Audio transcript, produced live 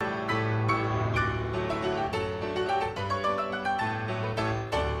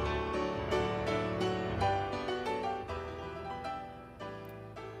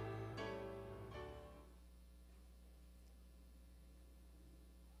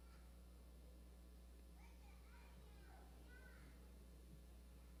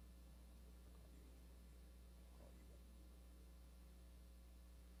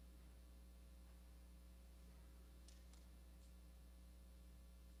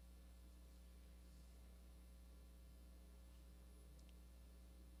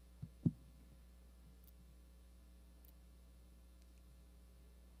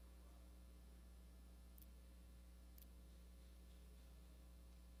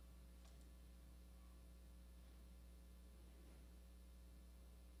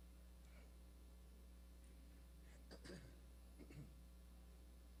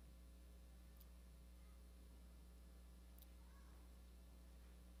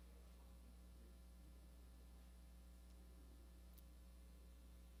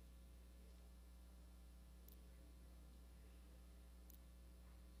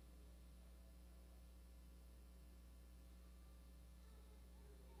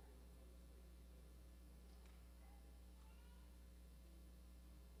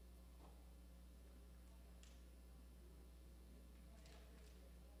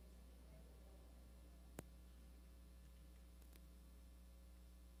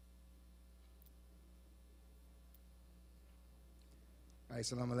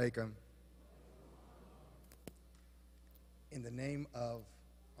Assalamu alaikum. In the name of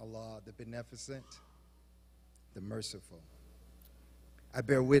Allah, the Beneficent, the Merciful, I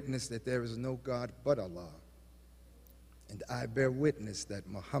bear witness that there is no God but Allah, and I bear witness that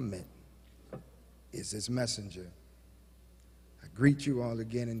Muhammad is his messenger. I greet you all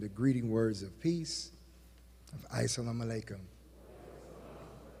again in the greeting words of peace of Assalamu alaikum.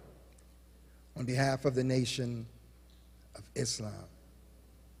 On behalf of the nation of Islam,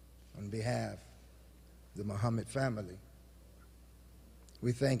 on behalf of the Muhammad family,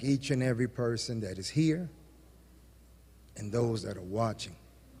 we thank each and every person that is here and those that are watching,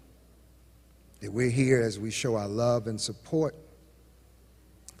 that we're here as we show our love and support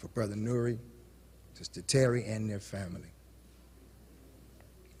for Brother Nuri, Sister Terri, and their family.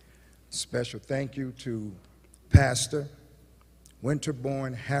 Special thank you to Pastor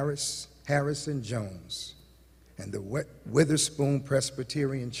Winterborn Harrison Jones and the Witherspoon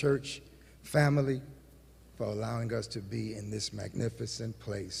Presbyterian Church family for allowing us to be in this magnificent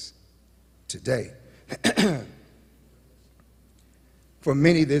place today. For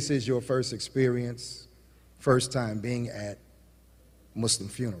many, this is your first experience, first time being at Muslim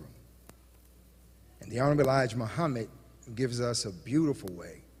funeral. And the Honorable Elijah Muhammad gives us a beautiful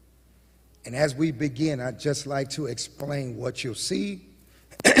way. And as we begin, I'd just like to explain what you'll see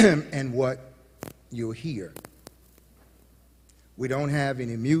and what you'll hear. We don't have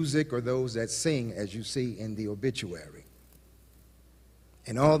any music or those that sing, as you see in the obituary.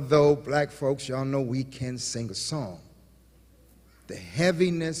 And although black folks, y'all know we can sing a song, the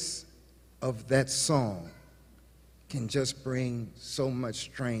heaviness of that song can just bring so much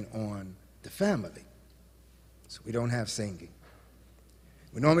strain on the family. So we don't have singing.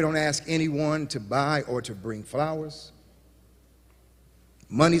 We normally don't ask anyone to buy or to bring flowers.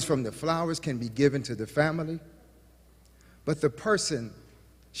 Monies from the flowers can be given to the family, but the person,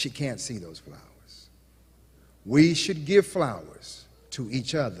 she can't see those flowers. We should give flowers to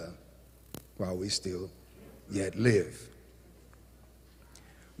each other while we still yet live.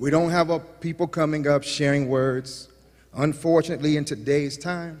 We don't have people coming up sharing words. Unfortunately, in today's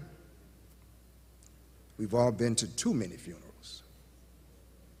time, we've all been to too many funerals.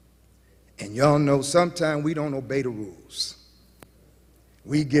 And y'all know sometimes we don't obey the rules.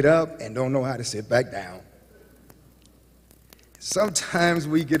 We get up and don't know how to sit back down. Sometimes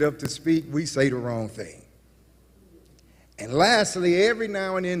we get up to speak, we say the wrong thing. And lastly, every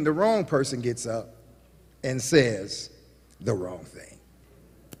now and then the wrong person gets up and says the wrong thing.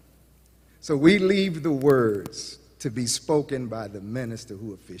 So we leave the words to be spoken by the minister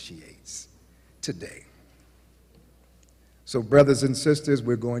who officiates today. So brothers and sisters,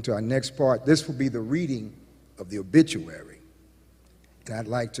 we're going to our next part. This will be the reading of the obituary. And I'd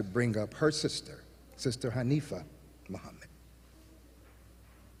like to bring up her sister, Sister Qahharah Muhammad.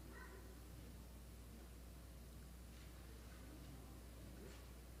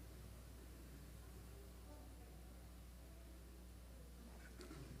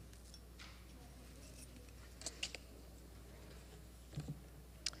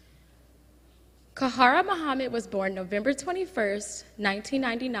 Qahharah Muhammad was born November 21st,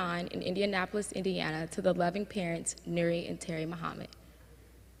 1999 in Indianapolis, Indiana, to the loving parents Nuri and Terri Muhammad.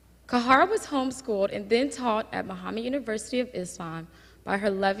 Qahharah was homeschooled and then taught at Muhammad University of Islam by her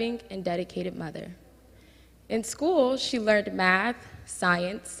loving and dedicated mother. In school, she learned math,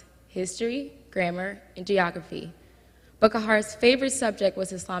 science, history, grammar, and geography. But Qahharah's favorite subject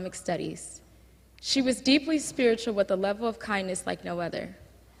was Islamic studies. She was deeply spiritual with a level of kindness like no other.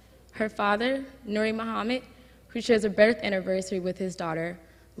 Her father, Nuri Muhammad, who shares a birth anniversary with his daughter,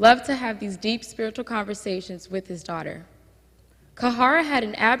 loved to have these deep spiritual conversations with his daughter. Qahharah had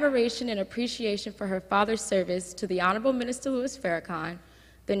an admiration and appreciation for her father's service to the Honorable Minister Louis Farrakhan,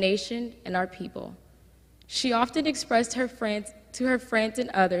 the nation, and our people. She often expressed to her friends and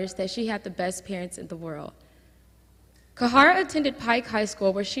others that she had the best parents in the world. Qahharah attended Pike High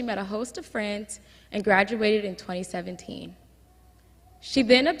School, where she met a host of friends and graduated in 2017. She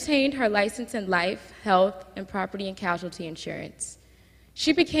then obtained her license in life, health, and property and casualty insurance.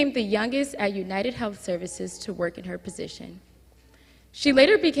 She became the youngest at United Health Services to work in her position. She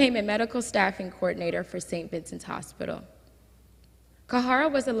later became a medical staffing coordinator for St. Vincent's Hospital.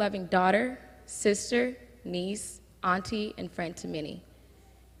 Qahharah was a loving daughter, sister, niece, auntie, and friend to many.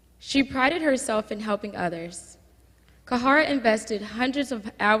 She prided herself in helping others. Qahharah invested hundreds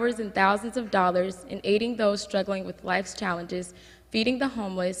of hours and thousands of dollars in aiding those struggling with life's challenges, feeding the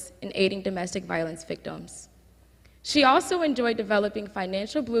homeless, and aiding domestic violence victims. She also enjoyed developing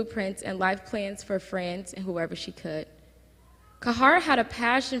financial blueprints and life plans for friends and whoever she could. Qahharah had a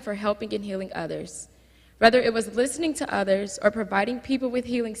passion for helping and healing others. whether it was listening to others or providing people with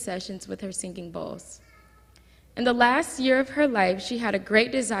healing sessions with her singing bowls. In the last year of her life, she had a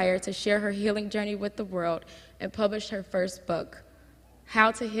great desire to share her healing journey with the world and published her first book,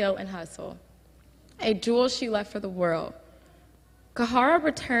 How to Heal and Hustle, a jewel she left for the world. Qahharah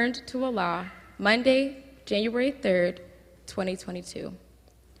returned to Allah Monday, January 3rd, 2022.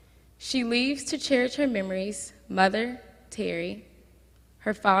 She leaves to cherish her memories, mother, Terri,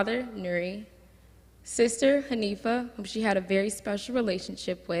 her father, Nuri, sister, Hanifa, whom she had a very special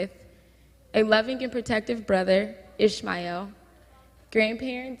relationship with, a loving and protective brother, Ishmael,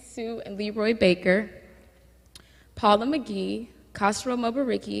 grandparents, Sue and Leroy Baker, Paula McGee, Khosrow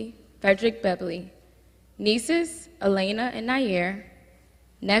Mobariki, Frederick Bebley, nieces, Elena and Nair,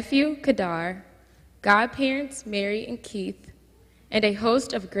 nephew, Kadar, godparents, Mary and Keith, and a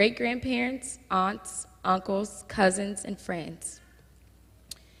host of great-grandparents, aunts, uncles, cousins, and friends.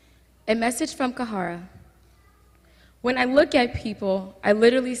 A message from Qahharah. When I look at people, I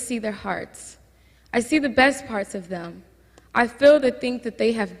literally see their hearts. I see the best parts of them. I feel the things that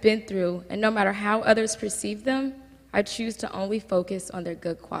they have been through, and no matter how others perceive them, I choose to only focus on their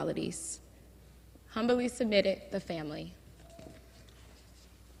good qualities. Humbly submitted, the family.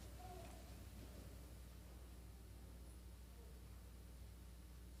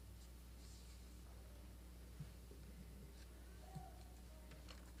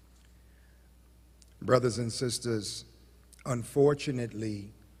 Brothers and sisters,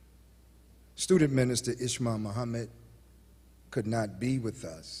 unfortunately, Student Minister Ishmael Muhammad could not be with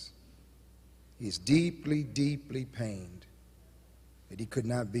us. He is deeply, deeply pained that he could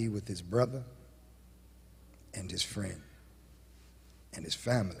not be with his brother and his friend and his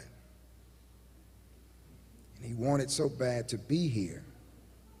family. And he wanted so bad to be here,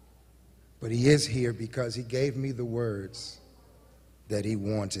 but he is here because he gave me the words that he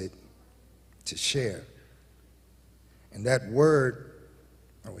wanted to share. And that word,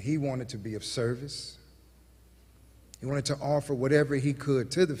 he wanted to be of service. He wanted to offer whatever he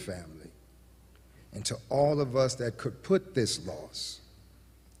could to the family and to all of us that could put this loss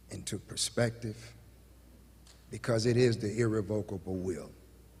into perspective, because it is the irrevocable will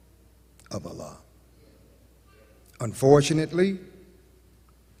of Allah. Unfortunately,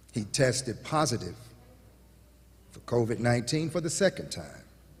 he tested positive for COVID-19 for the second time.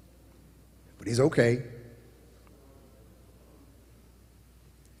 But he's okay.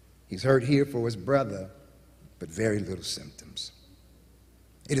 He's hurt here for his brother, but very little symptoms.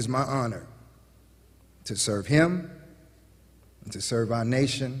 It is my honor to serve him and to serve our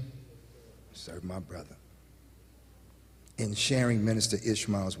nation, serve my brother, in sharing Minister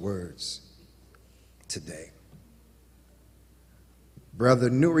Ishmael's words today. Brother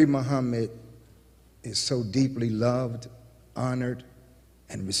Nuri Muhammad is so deeply loved, honored,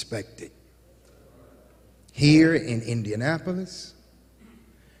 and respected here in Indianapolis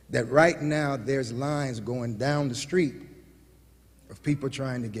that right now there's lines going down the street of people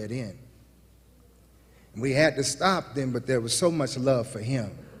trying to get in. We had to stop them, but there was so much love for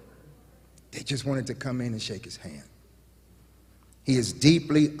him. They just wanted to come in and shake his hand. He is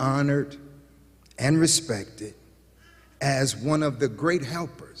deeply honored and respected as one of the great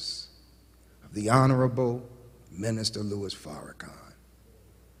helpers of the Honorable Minister Louis Farrakhan.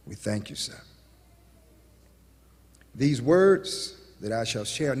 We thank you, sir. These words that I shall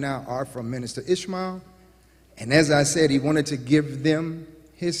share now are from Minister Ishmael, and as I said, he wanted to give them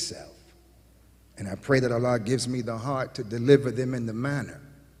himself. And I pray that Allah gives me the heart to deliver them in the manner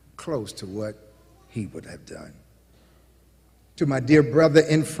close to what he would have done. To my dear brother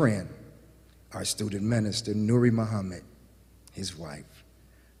and friend, our student minister, Nuri Muhammad, his wife,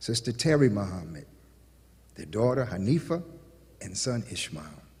 Sister Terri Muhammad, their daughter, Hanifa, and son, Ishmael,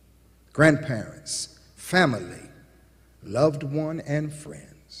 grandparents, family, loved one, and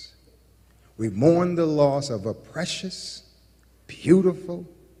friends. We mourn the loss of a precious, beautiful,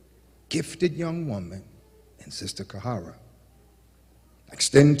 gifted young woman in Sister Qahharah. I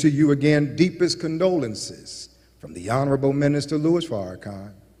extend to you again deepest condolences from the Honorable Minister Louis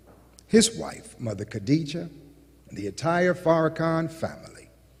Farrakhan, his wife, Mother Khadija, and the entire Farrakhan family,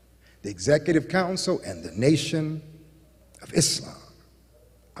 the Executive Council, and the nation of Islam.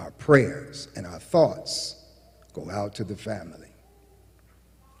 Our prayers and our thoughts go out to the family.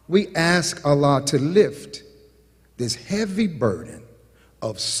 We ask Allah to lift this heavy burden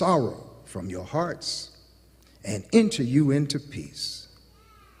of sorrow from your hearts and enter you into peace.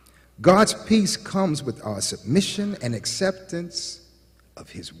 God's peace comes with our submission and acceptance of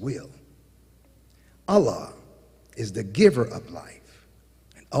his will. Allah is the giver of life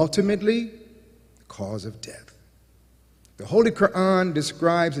and ultimately the cause of death. The Holy Quran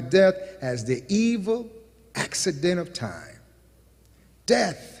describes death as the evil accident of time,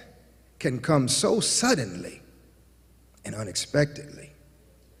 death can come so suddenly and unexpectedly.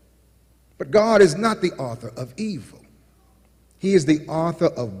 But God is not the author of evil. He is the author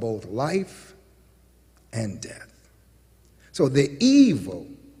of both life and death. So the evil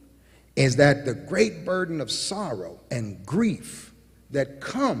is that the great burden of sorrow and grief that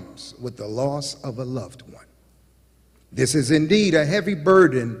comes with the loss of a loved one. This is indeed a heavy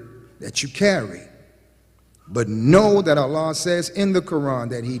burden that you carry. But know that Allah says in the Quran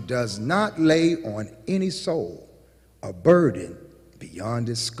that He does not lay on any soul a burden beyond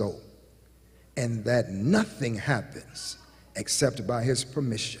its scope, and that nothing happens except by His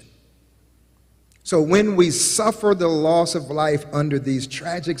permission. So when we suffer the loss of life under these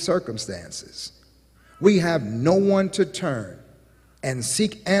tragic circumstances, we have no one to turn and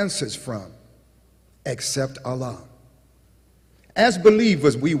seek answers from except Allah. As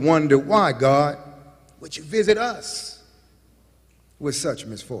believers, we wonder, why, God, would you visit us with such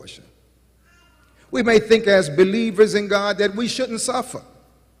misfortune? We may think as believers in God that we shouldn't suffer,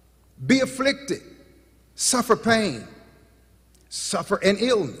 be afflicted, suffer pain, suffer an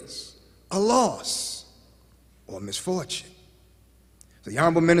illness, a loss, or misfortune. The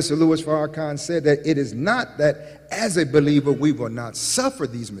Honorable Minister Louis Farrakhan said that it is not that as a believer we will not suffer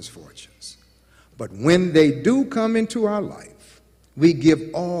these misfortunes, but when they do come into our life, we give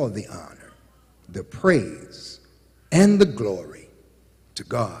all the honor, the praise, and the glory to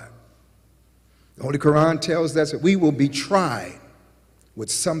God. The Holy Quran tells us that we will be tried with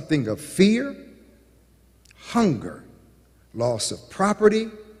something of fear, hunger, loss of property,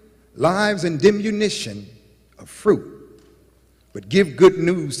 lives, and diminution of fruit. But give good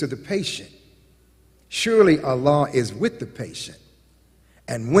news to the patient. Surely Allah is with the patient.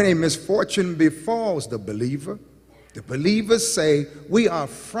 And when a misfortune befalls the believers say, we are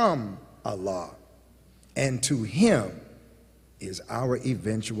from Allah, and to Him is our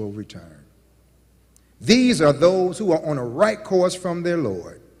eventual return. These are those who are on a right course from their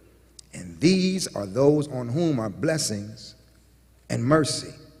Lord, and these are those on whom are blessings and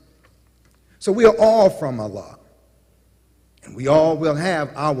mercy. So we are all from Allah, and we all will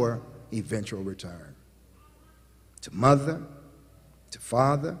have our eventual return. To mother, to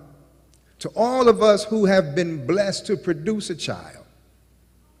father, to all of us who have been blessed to produce a child.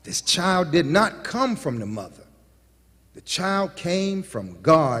 This child did not come from the mother. The child came from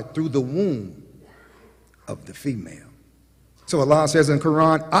God through the womb of the female. So Allah says in the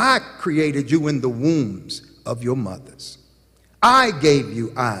Quran, I created you in the wombs of your mothers. I gave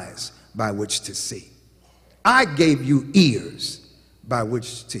you eyes by which to see. I gave you ears by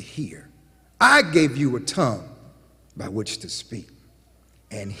which to hear. I gave you a tongue by which to speak.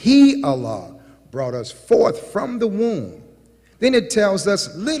 And He, Allah, brought us forth from the womb. Then it tells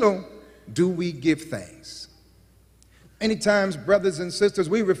us, little do we give thanks. Many times, brothers and sisters,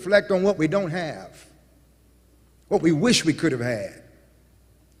 we reflect on what we don't have, what we wish we could have had,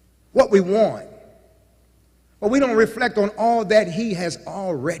 what we want. But we don't reflect on all that He has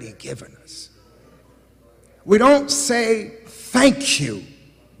already given us. We don't say, thank you,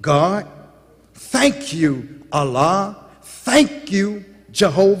 God. Thank you, Allah. Thank you,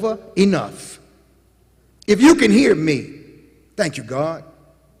 Jehovah, enough. If you can hear me, thank you, God.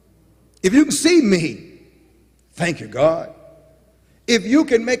 If you can see me, thank you, God. If you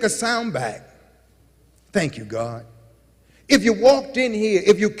can make a sound back, thank you, God. If you walked in here,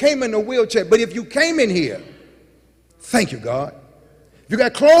 if you came in a wheelchair, but if you came in here, thank you, God. If you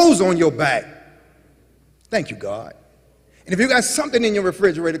got clothes on your back, thank you, God. And if you got something in your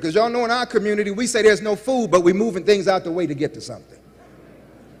refrigerator, because y'all know in our community, we say there's no food, but we're moving things out the way to get to something.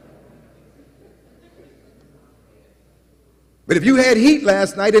 But if you had heat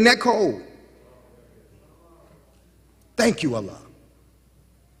last night and that cold, thank you, Allah.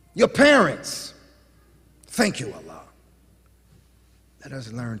 Your parents, thank you, Allah. Let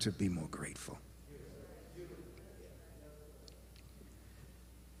us learn to be more grateful.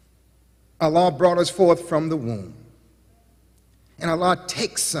 Allah brought us forth from the womb. And Allah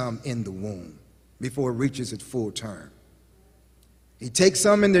takes some in the womb before it reaches its full term. He takes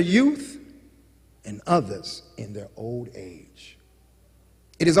some in their youth and others in their old age.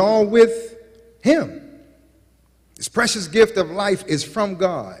 It is all with Him. This precious gift of life is from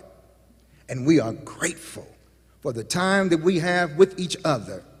God, and we are grateful for the time that we have with each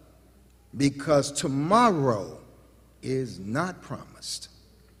other, because tomorrow is not promised.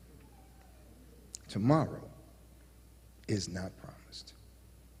 Tomorrow is not promised,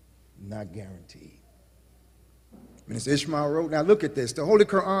 not guaranteed. Minister Ishmael wrote, now look at this. The Holy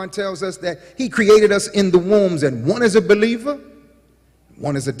Quran tells us that He created us in the wombs, and one is a believer,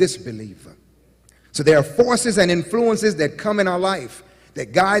 one is a disbeliever. So So there are forces and influences that come in our life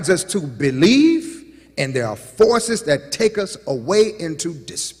that guides us to believe, and there are forces that take us away into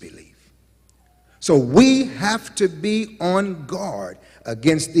disbelief. So we have to be on guard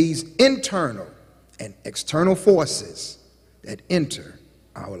against these internal and external forces that enter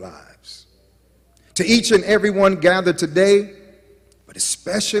our lives. To each and every one gathered today, but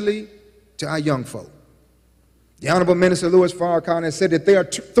especially to our young folk, the Honorable Minister Louis Farrakhan has said that there are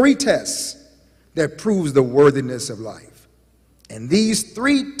three tests that proves the worthiness of life. And these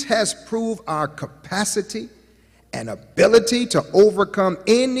three tests prove our capacity and ability to overcome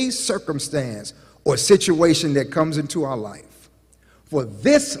any circumstance or situation that comes into our life. For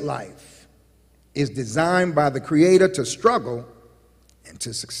this life is designed by the Creator to struggle and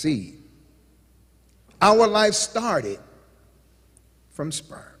to succeed. Our life started from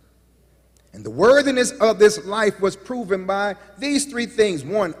sperm. And the worthiness of this life was proven by these three things.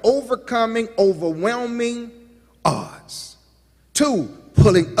 One, overcoming overwhelming odds. Two,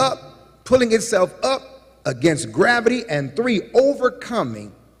 pulling itself up against gravity. And three,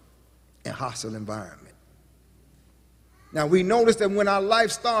 overcoming a hostile environment. Now we notice that when our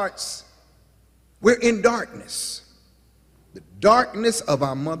life starts, we're in darkness. The darkness of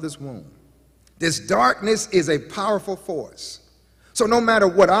our mother's womb. This darkness is a powerful force. So no matter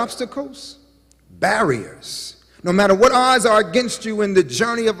what obstacles, barriers, no matter what odds are against you in the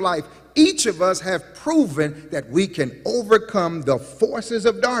journey of life, each of us have proven that we can overcome the forces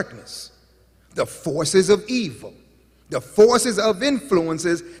of darkness, the forces of evil, the forces of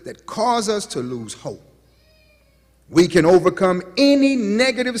influences that cause us to lose hope. We can overcome any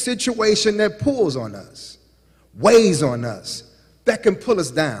negative situation that pulls on us, weighs on us, that can pull us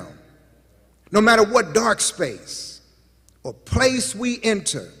down. No matter what dark space or place we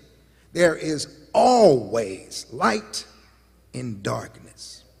enter, there is always light in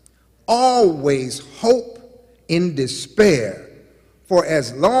darkness, always hope in despair. For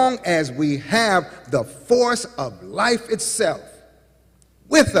as long as we have the force of life itself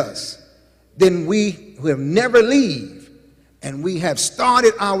with us, then we will never leave, and we have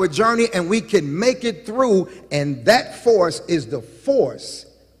started our journey and we can make it through, and that force is the force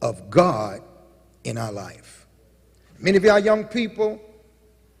of God in our life. Many of y'all young people,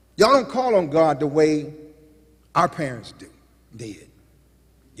 y'all don't call on God the way our parents did.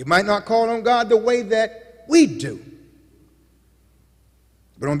 You might not call on God the way that we do.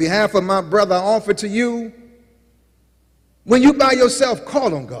 But on behalf of my brother, I offer to you, when you by yourself,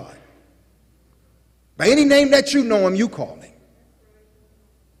 call on God. By any name that you know him, you call him.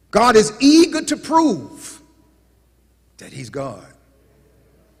 God is eager to prove that he's God.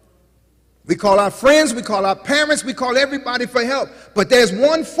 We call our friends, we call our parents, we call everybody for help. But there's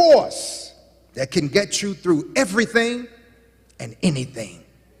one force that can get you through everything and anything,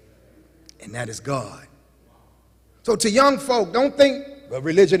 and that is God. So to young folk, don't think, well,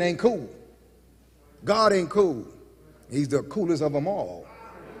 religion ain't cool. God ain't cool. He's the coolest of them all.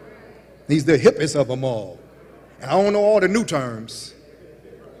 He's the hippest of them all. And I don't know all the new terms.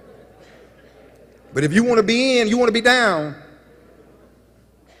 But if you want to be in, you want to be down,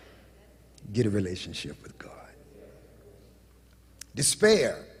 get a relationship with God.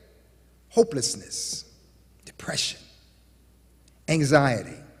 Despair, hopelessness, depression,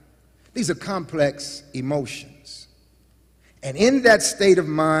 anxiety. These are complex emotions. And in that state of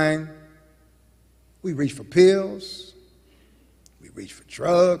mind, we reach for pills, we reach for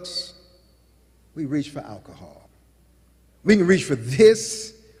drugs, we reach for alcohol. We can reach for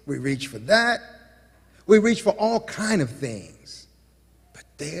this, we reach for that, we reach for all kinds of things. But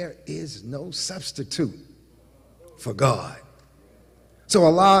there is no substitute for God. So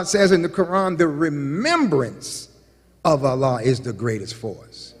Allah says in the Quran, the remembrance of Allah is the greatest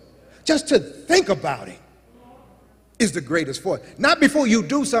force. Just to think about him is the greatest force. Not before you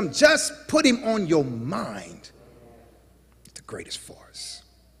do something, just put him on your mind. It's the greatest force.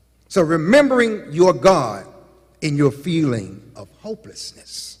 So remembering your God in your feeling of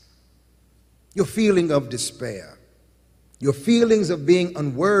hopelessness, your feeling of despair, your feelings of being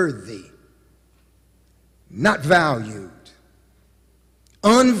unworthy, not valued,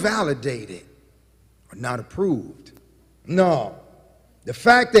 unvalidated, or not approved. No, the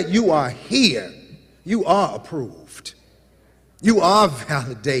fact that you are here, you are approved. You are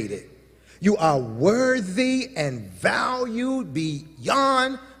validated. You are worthy and valued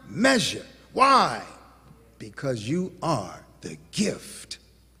beyond measure. Why? Because you are the gift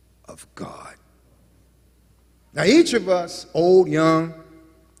of God. Now, each of us, old, young,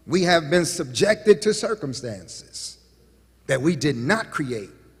 we have been subjected to circumstances that we did not create.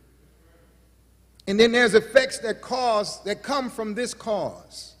 And then there's effects that come from this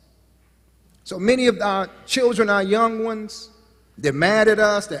cause. So many of our children, our young ones, they're mad at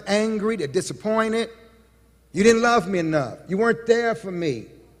us, they're angry, they're disappointed. You didn't love me enough. You weren't there for me.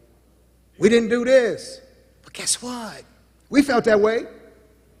 We didn't do this. But guess what? We felt that way.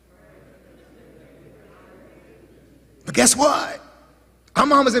 But guess what? Our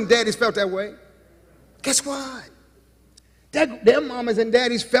mamas and daddies felt that way. Guess what? Their mamas and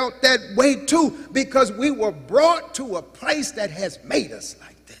daddies felt that way too, because we were brought to a place that has made us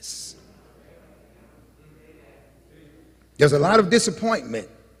like this. There's a lot of disappointment,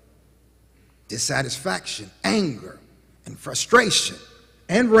 dissatisfaction, anger, and frustration,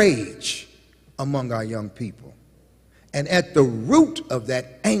 and rage among our young people. And at the root of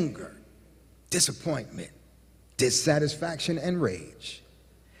that anger, disappointment, dissatisfaction, and rage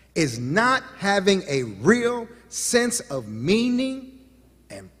is not having a real sense of meaning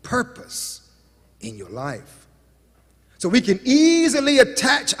and purpose in your life. So we can easily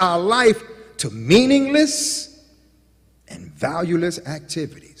attach our life to meaningless and valueless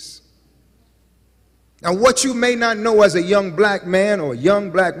activities. Now, what you may not know as a young black man or a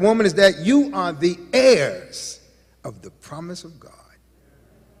young black woman is that you are the heirs of the promise of God.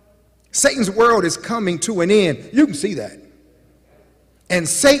 Satan's world is coming to an end. You can see that. And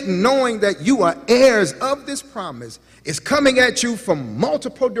Satan, knowing that you are heirs of this promise, is coming at you from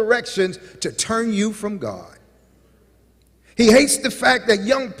multiple directions to turn you from God. He hates the fact that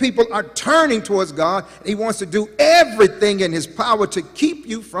young people are turning towards God. And he wants to do everything in his power to keep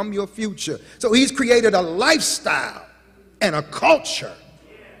you from your future. So he's created a lifestyle and a culture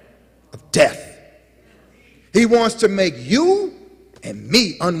of death. He wants to make you and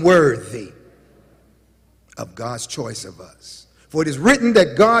me unworthy of God's choice of us. For it is written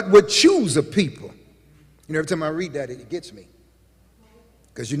that God would choose a people. You know, every time I read that, it gets me.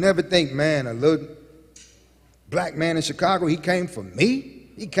 Because you never think, man, a little black man in Chicago, he came for me?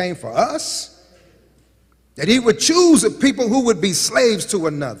 He came for us? That he would choose a people who would be slaves to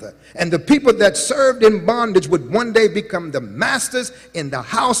another. And the people that served in bondage would one day become the masters in the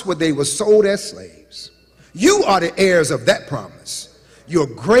house where they were sold as slaves. You are the heirs of that promise. You're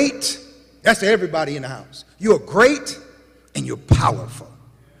great. That's to everybody in the house. You're great and you're powerful.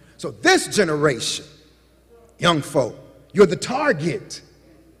 So this generation, young folk, you're the target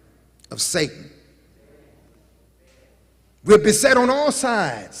of Satan. We're beset on all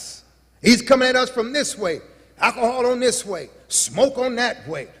sides. He's coming at us from this way, alcohol on this way, smoke on that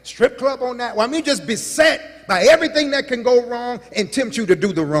way, strip club on that way. I mean, just beset by everything that can go wrong and tempt you to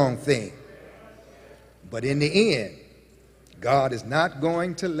do the wrong thing. But in the end, God is not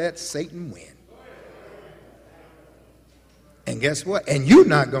going to let Satan win. And guess what? And you're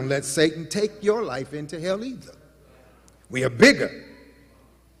not going to let Satan take your life into hell either. We are bigger,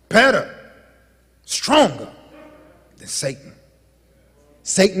 better, stronger than Satan.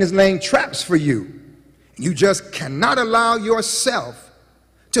 Satan is laying traps for you. You just cannot allow yourself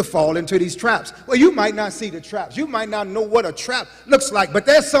to fall into these traps. Well, you might not see the traps. You might not know what a trap looks like, but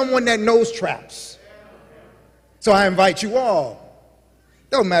there's someone that knows traps. So I invite you all.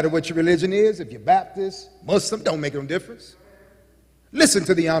 Don't matter what your religion is, if you're Baptist, Muslim, don't make no difference. Listen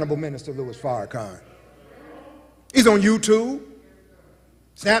to the Honorable Minister Louis Farrakhan. He's on YouTube,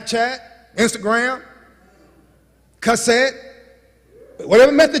 Snapchat, Instagram, cassette,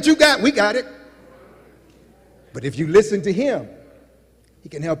 whatever method you got, we got it. But if you listen to him, he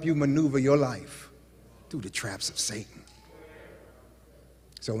can help you maneuver your life through the traps of Satan.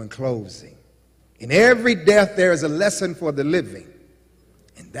 So in closing, in every death there is a lesson for the living.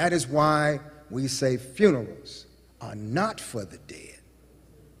 And that is why we say funerals are not for the dead,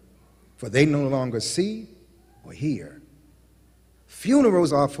 for they no longer see or hear.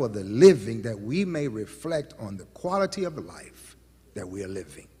 Funerals are for the living, that we may reflect on the quality of life that we are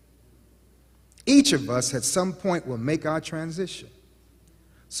living. Each of us at some point will make our transition.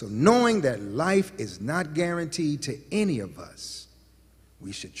 So knowing that life is not guaranteed to any of us,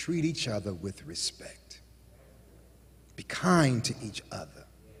 we should treat each other with respect. Be kind to each other.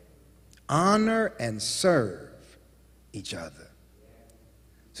 Honor and serve each other.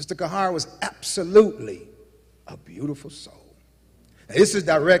 Sister Qahharah was absolutely a beautiful soul. Now, this is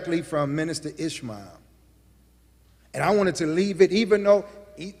directly from Minister Ishmael. And I wanted to leave it, even though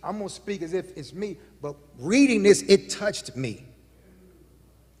I'm going to speak as if it's me, but reading this, it touched me.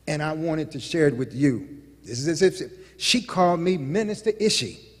 And I wanted to share it with you. This is as if she called me Minister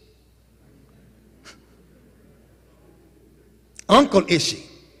Ishi. Uncle Ishi.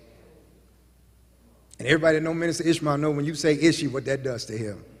 And everybody that knows Minister Ishmael know when you say Ishi, what that does to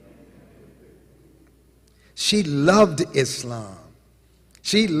him. She loved Islam.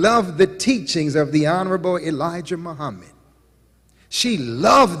 She loved the teachings of the Honorable Elijah Muhammad. She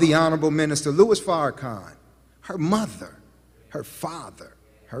loved the Honorable Minister Louis Farrakhan, her mother, her father,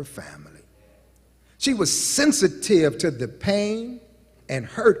 her family. She was sensitive to the pain and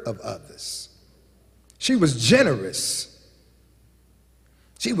hurt of others. She was generous.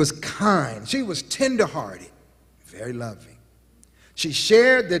 She was kind. She was tenderhearted, very loving. She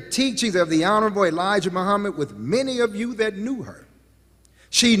shared the teachings of the Honorable Elijah Muhammad with many of you that knew her.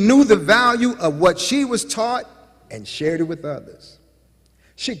 She knew the value of what she was taught and shared it with others.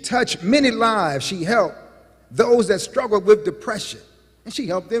 She touched many lives. She helped those that struggled with depression, and she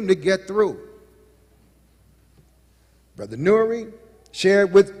helped them to get through. Brother Nuri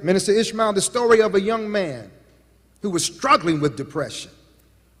shared with Minister Ishmael the story of a young man who was struggling with depression,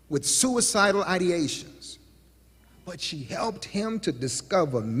 with suicidal ideations, but she helped him to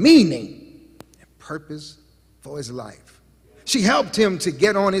discover meaning and purpose for his life. She helped him to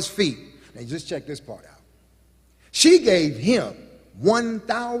get on his feet. Now just check this part out. She gave him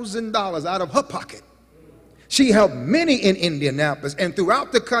 $1,000 out of her pocket. She helped many in Indianapolis and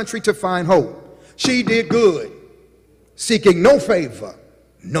throughout the country to find hope. She did good, seeking no favor,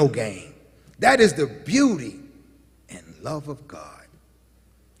 no gain. That is the beauty and love of God.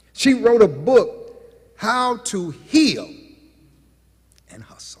 She wrote a book, How to Heal and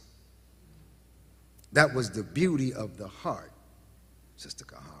Hustle. That was the beauty of the heart, Sister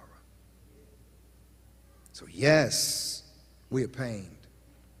Qahharah. So yes, we are pained.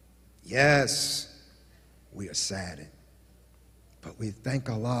 Yes, we are saddened. But we thank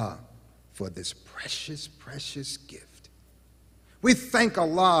Allah for this precious, precious gift. We thank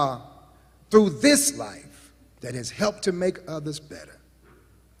Allah through this life that has helped to make others better.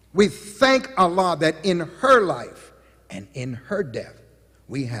 We thank Allah that in her life and in her death,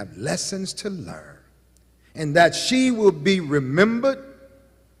 we have lessons to learn, and that she will be remembered,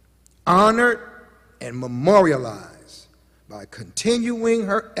 honored, and memorialized by continuing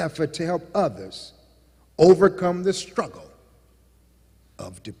her effort to help others overcome the struggle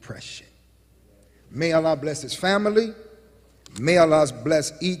of depression. May Allah bless his family. May Allah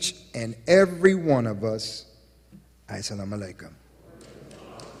bless each and every one of us. Assalamu alaikum.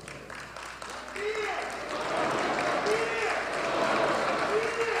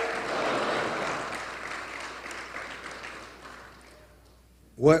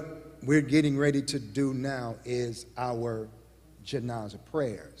 What we're getting ready to do now is our Janazah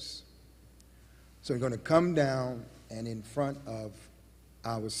prayers. So we're going to come down and in front of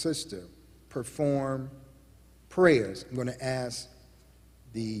our sister perform prayers. I'm going to ask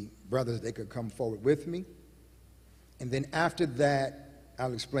the brothers if they could come forward with me. And then after that,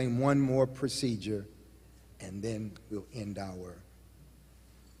 I'll explain one more procedure, and then we'll end our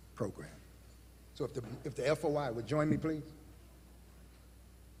program. So if the FOI would join me, please.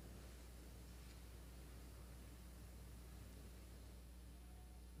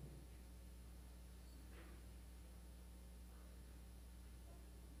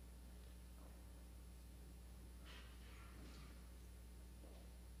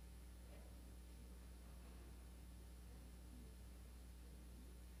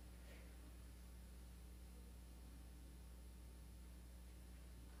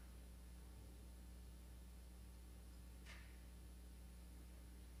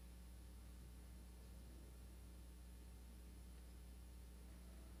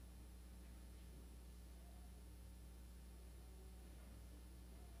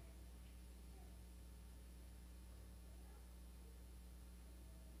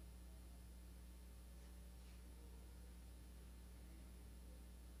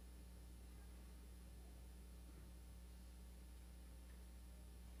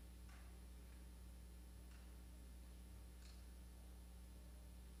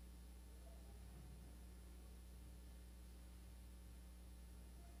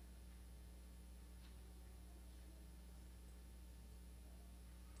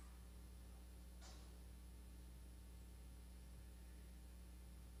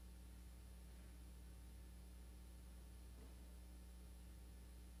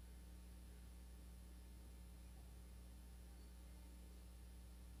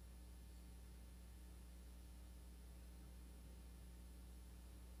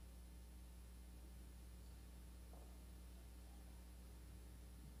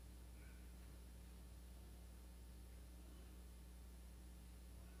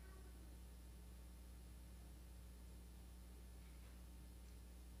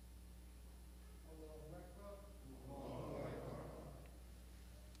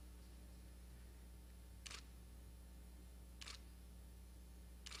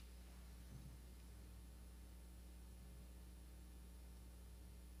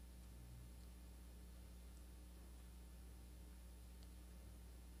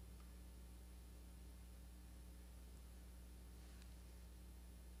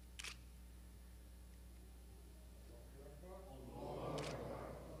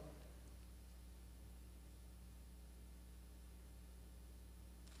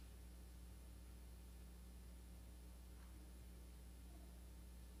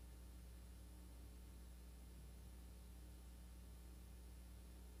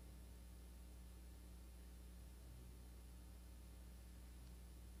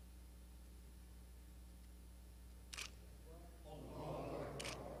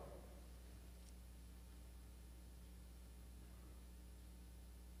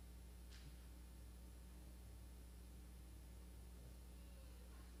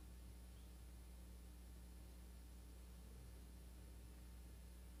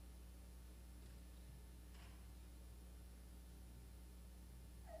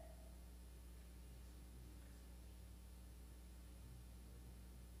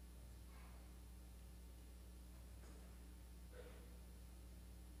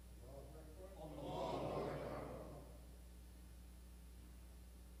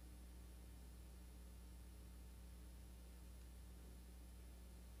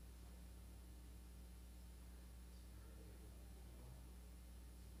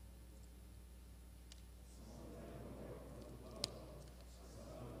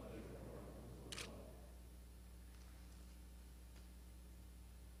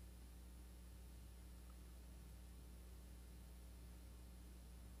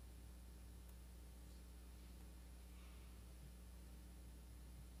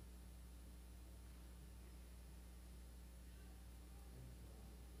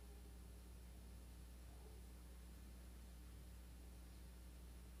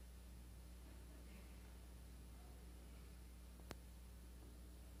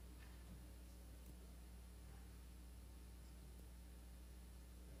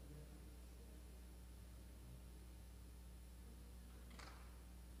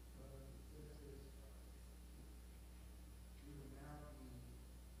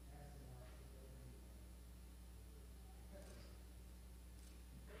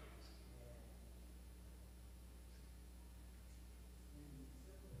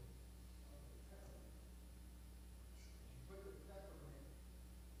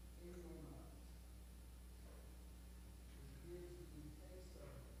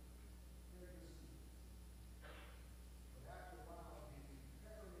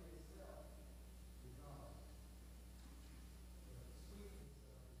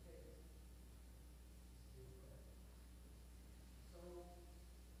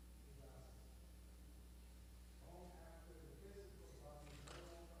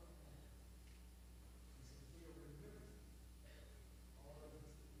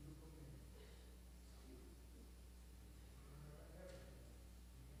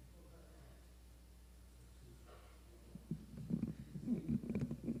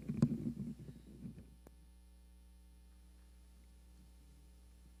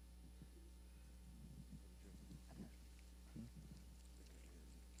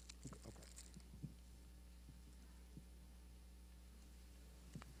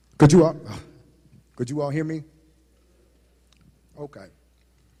 Could you all hear me? Okay.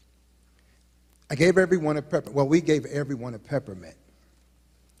 I gave everyone a peppermint. Well, we gave everyone a peppermint.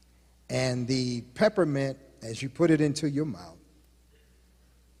 And the peppermint, as you put it into your mouth,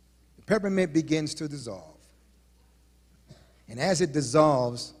 the peppermint begins to dissolve. And as it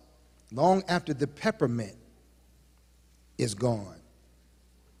dissolves, long after the peppermint is gone,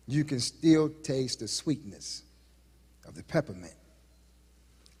 you can still taste the sweetness of the peppermint.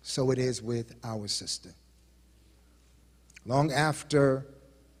 So it is with our sister. Long after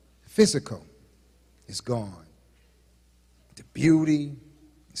physical is gone, the beauty,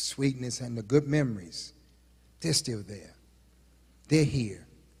 the sweetness, and the good memories, they're still there. They're here.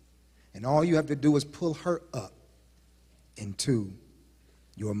 And all you have to do is pull her up into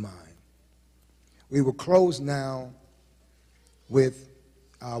your mind. We will close now with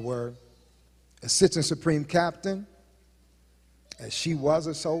our Assistant Supreme Captain, as she was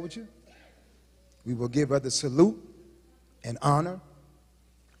a soldier. We will give her the salute and honor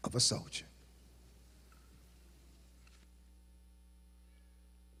of a soldier.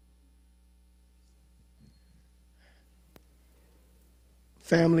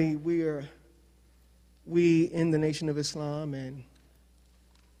 Family, we in the Nation of Islam,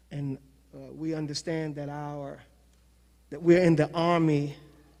 and we understand that we're in the army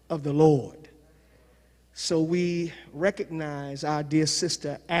of the Lord. So we recognize our dear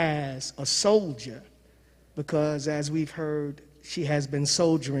sister as a soldier because, as we've heard, she has been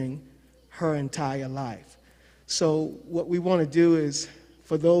soldiering her entire life. So what we want to do is,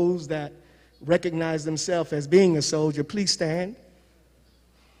 for those that recognize themselves as being a soldier, please stand.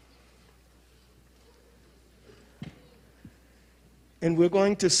 And we're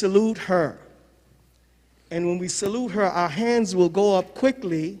going to salute her. And when we salute her, our hands will go up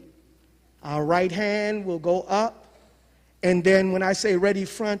quickly. Our right hand will go up. And then when I say ready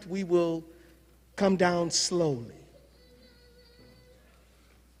front, we will come down slowly.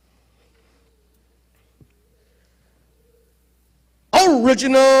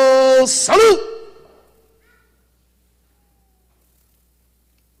 Original salute.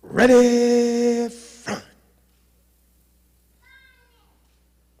 Ready front.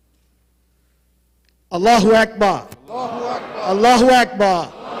 Allahu Akbar. Allahu Akbar. Allahu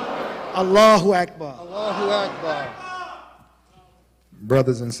Akbar. Allahu Akbar. Allahu Akbar.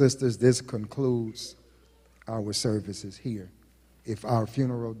 Brothers and sisters, this concludes our services here. If our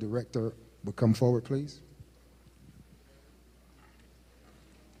funeral director would come forward, please.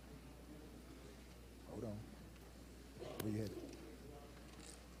 Hold on. Where you headed?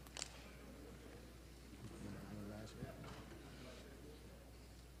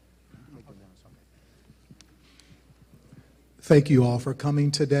 Thank you all for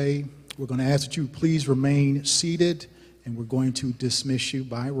coming today. We're going to ask that you please remain seated, and we're going to dismiss you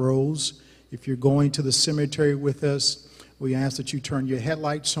by rows. If you're going to the cemetery with us, we ask that you turn your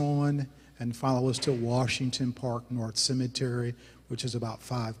headlights on and follow us to Washington Park North Cemetery, which is about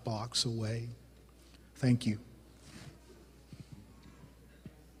 5 blocks away. Thank you.